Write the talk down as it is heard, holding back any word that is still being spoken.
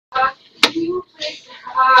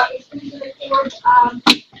about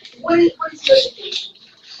what is your education?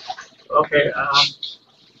 Okay.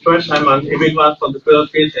 First, I'm an immigrant from the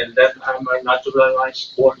Philippines, and then I'm a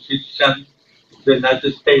naturalized born citizen of the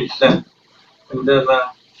United States. And then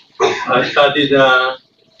I studied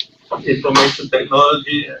information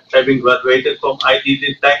technology, having graduated from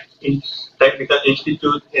ITD Technical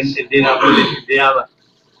Institute in Indianapolis, Indiana.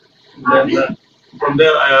 And then from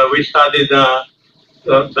there, we studied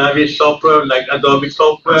various software like Adobe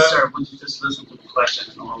software. Sir, would you just listen to the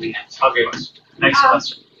question and only answer? Okay. Next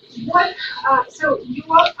question. So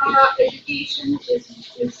your education is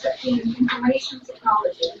in information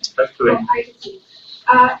technology. That's correct. IT.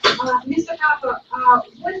 Mr. Papa,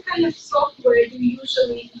 what kind of software do you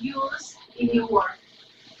usually use in your work?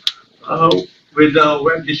 With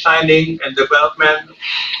web designing and development,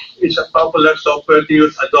 it's a popular software to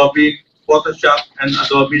use Adobe Photoshop and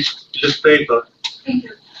Adobe Illustrator. Thank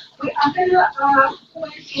you. I'm going to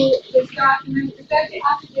point to this document. Is that the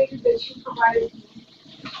affidavit that you provided me?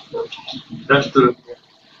 That's true.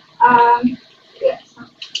 Yes.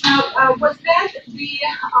 Now, was that the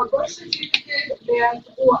birth certificate that,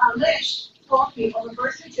 or alleged copy of a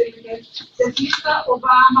birth certificate that Mr.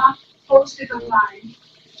 Obama posted online?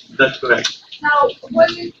 That's correct. Now,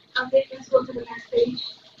 was it, okay, let's go to the next page.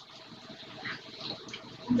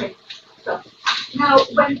 Okay, so, now,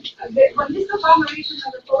 when Mr. Obama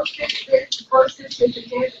originally posted this birth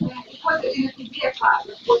certificate, it was in a PDF file,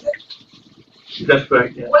 was it? That's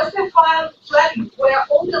correct, yeah. Was the file flattened, where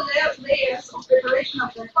all the layers of preparation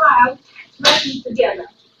of the file flattened together,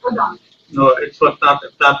 or not? No, it was not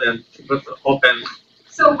flattened, it was open.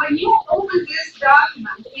 So when you opened this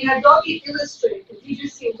document in Adobe Illustrator, did you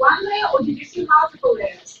see one layer or did you see multiple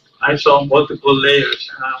layers? I saw multiple layers,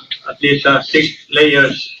 at least 6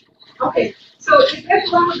 layers. Okay, so is that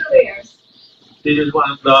one of the layers? This is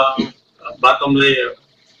one of the bottom layer.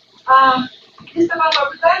 Mr. Baba, I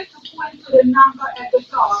would like to point to the number at the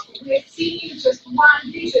top. We're seeing just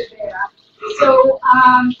one digit there. So,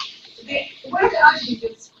 where the other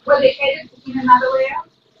digits? Were they added in another layer?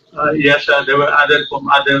 Yes, they were added from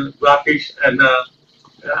other graphics and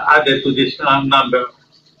added to this number.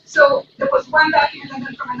 So there was one document and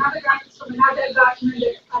then from another graphics from another document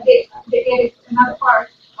they added another part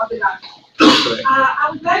of the document. I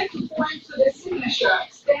would like to point to the signature,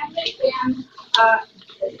 Stanley, and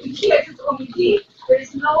here it's only D. There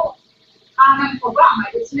is no Obama,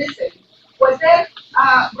 it's missing. Was that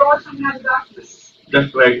brought from another document?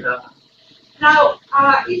 That's right. Now,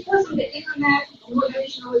 it was on the internet,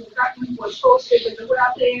 originally the document was posted with the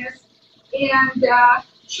web layers, and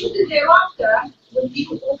shortly thereafter, when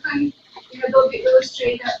people opened in Adobe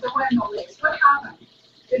Illustrator, there were no layers. What happened?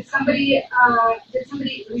 Did somebody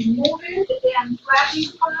remove it and flatten the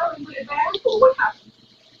file and put it back, or what happened?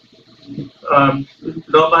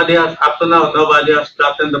 Nobody has, up to now, nobody has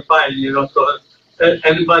flattened the file, so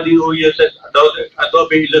anybody who uses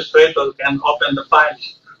Adobe Illustrator can open the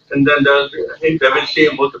files, and then they will see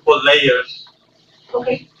multiple layers.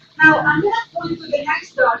 Okay. Now, I'm going to point to the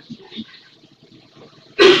next document.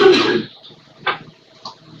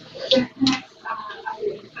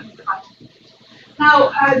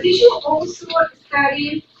 Now, did you also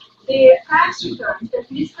study the tax returns that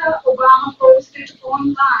Mr. Obama posted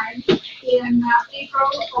online in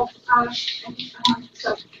April of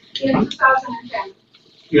in 2010?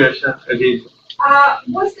 Yes, I did.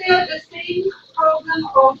 Was there the same problem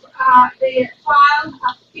of the file,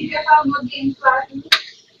 PDF file not being flattened?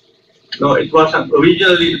 No, it wasn't.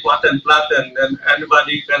 Originally, it wasn't flattened, and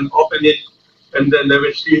anybody can open it, and then they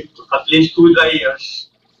will see at least 2 layers.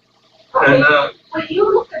 Okay. And, when you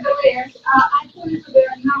look at the layers, I pointed to the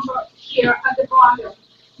number here at the bottom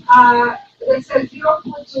that says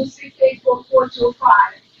 0.2684425.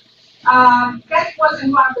 That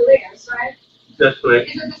wasn't one of the layers, right? That's correct.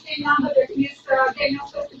 Is it the same number that Mr. Daniel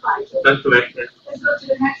specified? That's correct, yes. Let's go to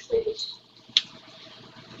the next page.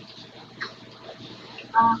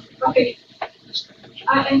 Okay.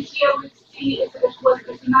 And here we see it's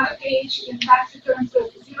another page in tax returns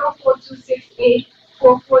with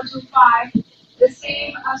 042684425, the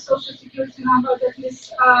same social security number that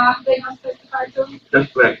Ms. Daniel specified to.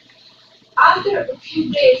 That's correct. After a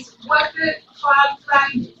few days, was the file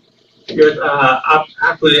flattened? Yes,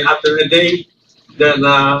 actually, after a day, then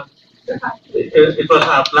it was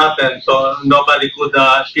flattened, so nobody could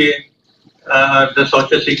see the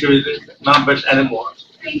social security numbers anymore.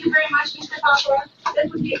 Thank you very much, Mr. Papa.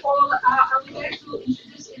 That would be all. I would like to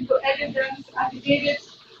introduce into evidence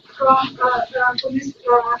affidavits from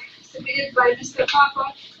submitted by Mr.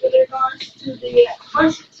 Papa with regards to the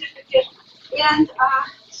birth certificate and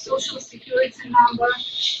social security number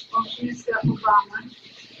of Mr. Obama.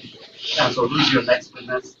 Counsel, who's your next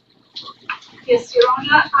witness? Yes, Your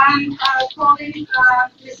Honor, I'm calling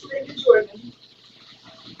Ms. Linda Jordan.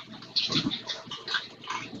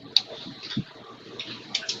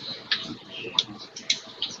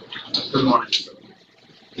 Good morning.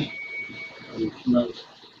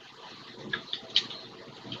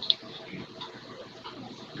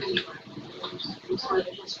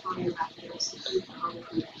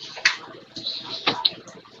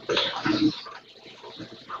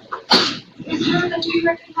 Is there that we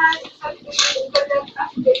recognize that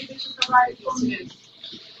affidavit which is provided for me?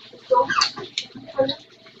 So,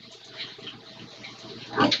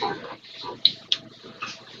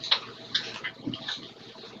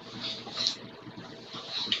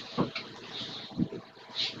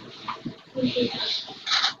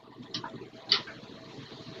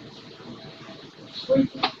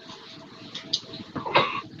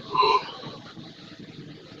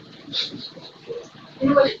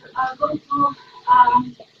 anyway, go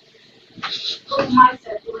to my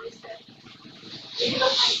set, what is that? If you don't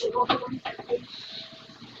mind, say, go to one second.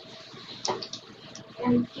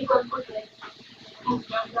 And keep on putting it. Keep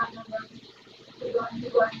going.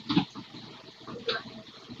 Keep going.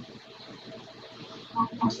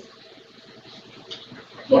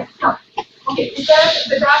 Yeah, no. Okay, is that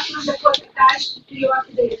the document that was attached to your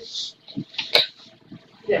affidavit?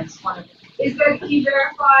 Yes, one of them. Is that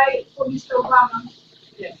E-Verify for Mr. Obama?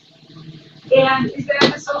 Yes. And is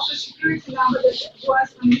that the social security number that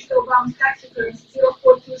was on Mr. Obama's tax return,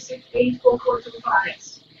 0426844425?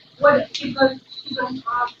 Yes. What, keep going,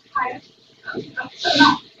 higher? No,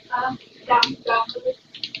 down a bit.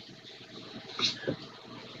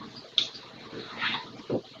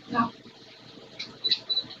 No.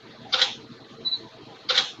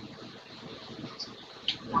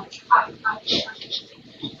 No, up.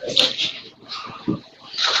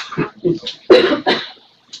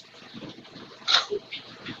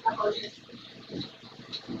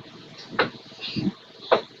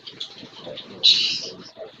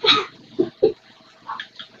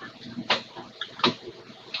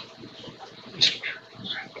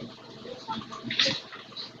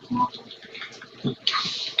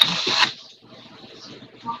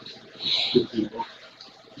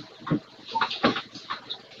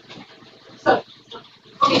 So,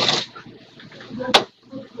 okay. Let's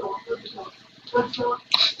go.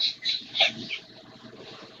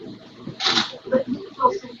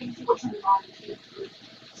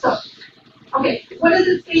 So, okay, what does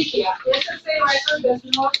it say here? The SSA record does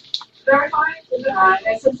not verify?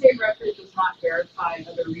 SSA record does not verify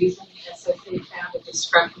for the reason the SSA found a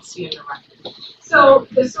discrepancy in the record. So,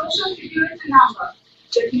 the social security number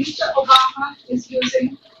that Mr. Obama is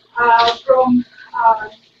using from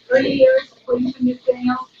early years, according to Ms.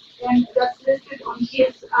 Daniels, and that's listed on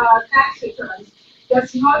his tax returns,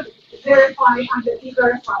 does not verify under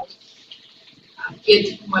E-Verify.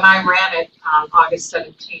 When I ran it on August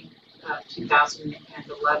 17th,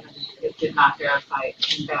 2011, it did not verify. It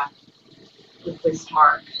came back with this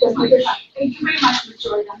mark. Thank you very much, Ms.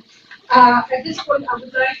 Jordan. At this point, I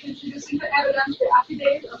would like to introduce into evidence the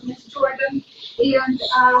affidavit of Ms. Jordan and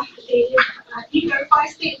the E-Verify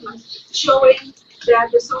statement showing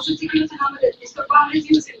that the social security number that Mr. Obama is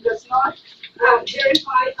using does not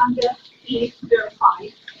verify under E-Verify.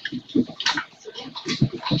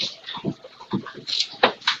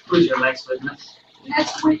 Who's your next witness?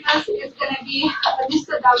 Next witness is going to be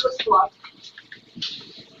Mr. Douglas Clark.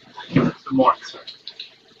 Good morning, sir.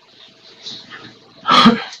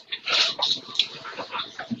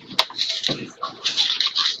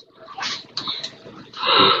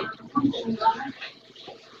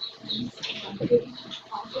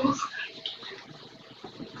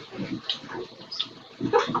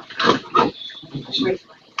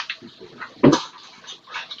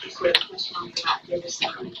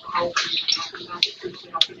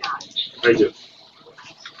 I do.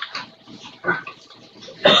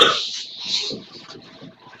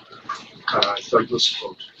 Douglas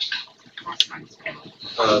quote.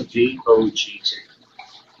 D-O-G-T.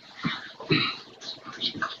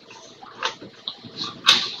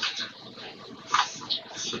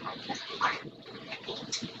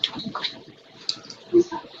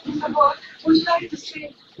 Mr. Clark, would you like to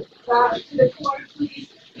speak to the court, please,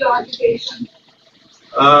 your occupation?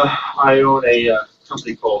 I own a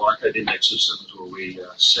company called Archive Index Systems where we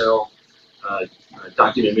sell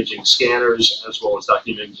document imaging scanners as well as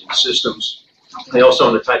document imaging systems. I also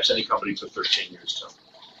own a typesetting company for 13 years.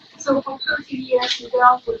 So for 13 years, you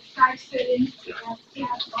dealt with typesetting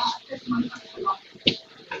and testimony.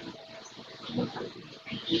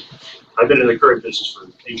 I've been in the current business for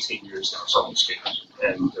 18 years now, selling scanners.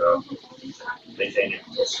 and maintain it.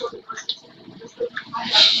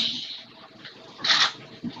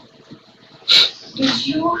 Did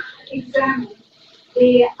you examine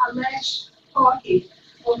the alleged copy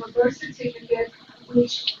of a birth certificate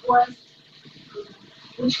which was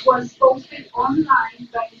posted online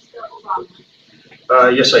by Mr.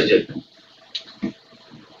 Obama? Yes, I did.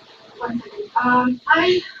 One second.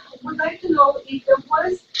 I would like to know if there were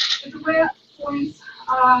points,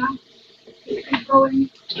 going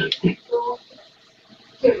to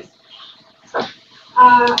here,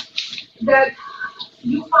 that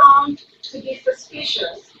you found to be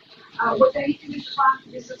suspicious. Was there anything that you found to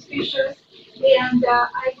be suspicious? And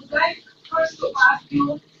I would like first to ask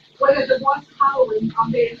you whether there was howling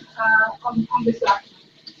on this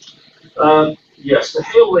document. Yes, the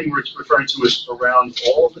hailing we're referring to is around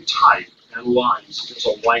all of the type and lines. It's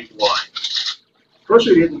a white line. First,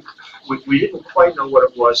 we didn't quite know what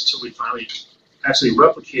it was until we finally actually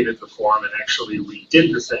replicated the form and actually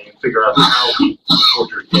redid the thing and figured out how the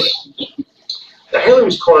forger did it. The hailing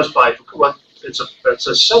was caused by it's a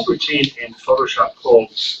subroutine in Photoshop called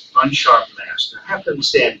unsharp mask. Now, you have to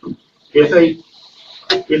understand,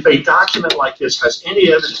 if a document like this has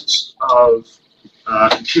any evidence of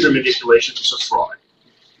computer manipulation, it's a fraud.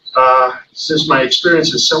 Since my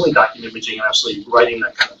experience in selling document imaging and actually writing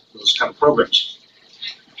those kind of programs,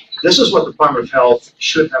 this is what the Department of Health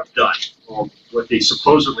should have done, or what they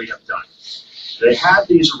supposedly have done. They had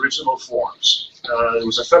these original forms. There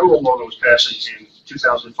was a federal law that was passed in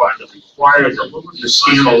 2005 that required them to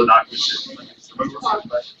scan all the documents.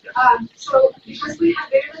 So, because we have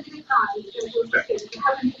very limited time, we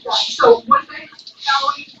haven't done. So, what I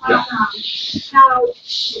now,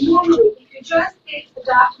 normally, if you just take the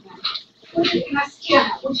document, put it in a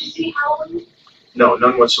scanner, would you see howling? No,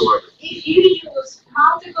 none whatsoever. If you use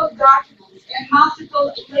multiple documents and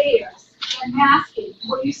multiple layers and masking,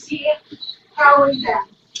 will you see howling then?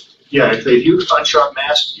 Yeah, if they use unsharp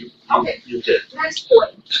mask, you did. Next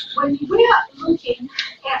point. When we are looking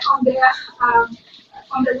at on the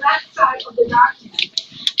left side of the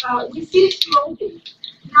document, we see sloping.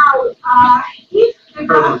 Now, if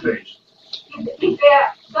the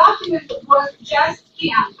document was just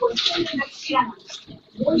scanned, was put in the scanner,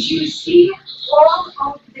 would you see all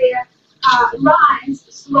of the lines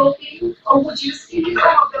sloping, or would you see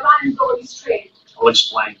some of the lines going straight? I'll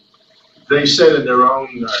explain. They said in their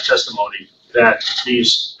own testimony that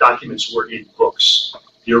these documents were in books,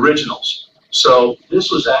 the originals. So this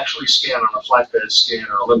was actually scanned on a flatbed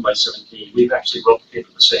scanner, 11 by 17. We've actually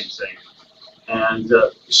replicated the same thing. And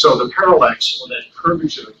so the parallax, or that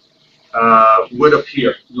curvature, would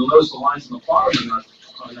appear. You'll notice the lines on the bottom are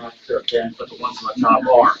not bent, but the ones on the top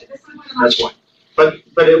are. That's why.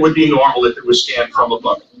 But it would be normal if it was scanned from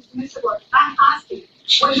above. Mr. Gordon, I'm asking,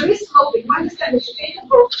 when there is sloping, we understand that you take a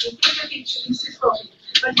book, you take a picture, you see sloping.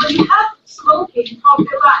 But when you have sloping of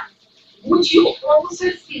the line, would you also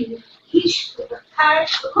see each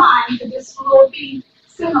line to be sloping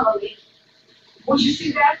similarly? Would you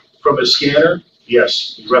see that? From a scanner,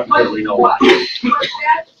 yes, replicate know. Was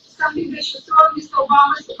that something that you saw in Mr.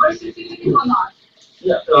 Obama's birth certificate or not?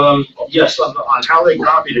 Yeah, yes, on how they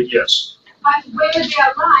copied it, yes. But where there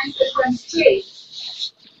are lines that run straight?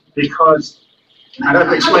 Because I'd have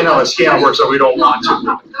to explain how the scanner works, so we don't want to.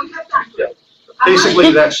 No, don't have time. Yeah.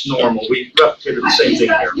 Basically, that's normal. We replicated the same thing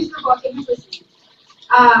here. Mr. Walker,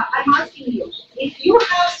 I'm asking you, if you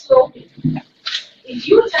have sloping, if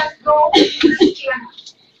you just go to the scanner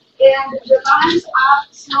and the lines are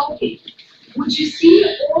sloping, would you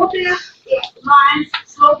see all the lines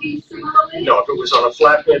sloping similarly? No, if it was on a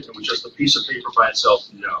flatbed, it was just a piece of paper by itself,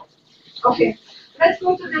 no. Okay, let's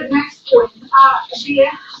go to the next point.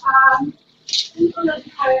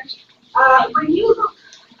 When you look,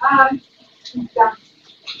 down.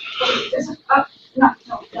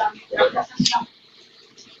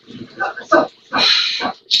 So,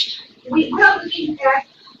 we are looking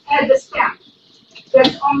at the stamp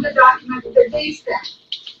that's on the document, the date stamp.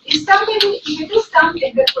 If it is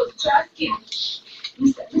something that was just scanned,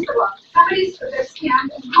 Mr. Rock, somebody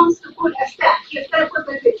scanned and wants to put a stamp, he said put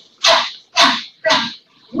the stamp.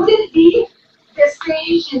 Would it be the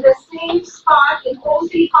same in the same spot in all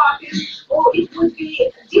three copies, or it would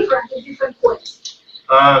be different in different points?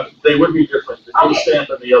 They would be different. The date stamp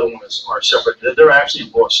and the other one are separate. They're actually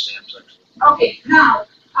both stamps, actually. Okay, now,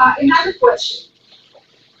 another question.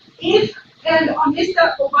 If, and on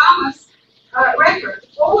Mr. Obama's record,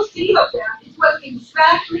 all three of them, it was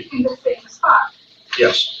exactly in the same spot.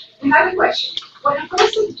 Yes.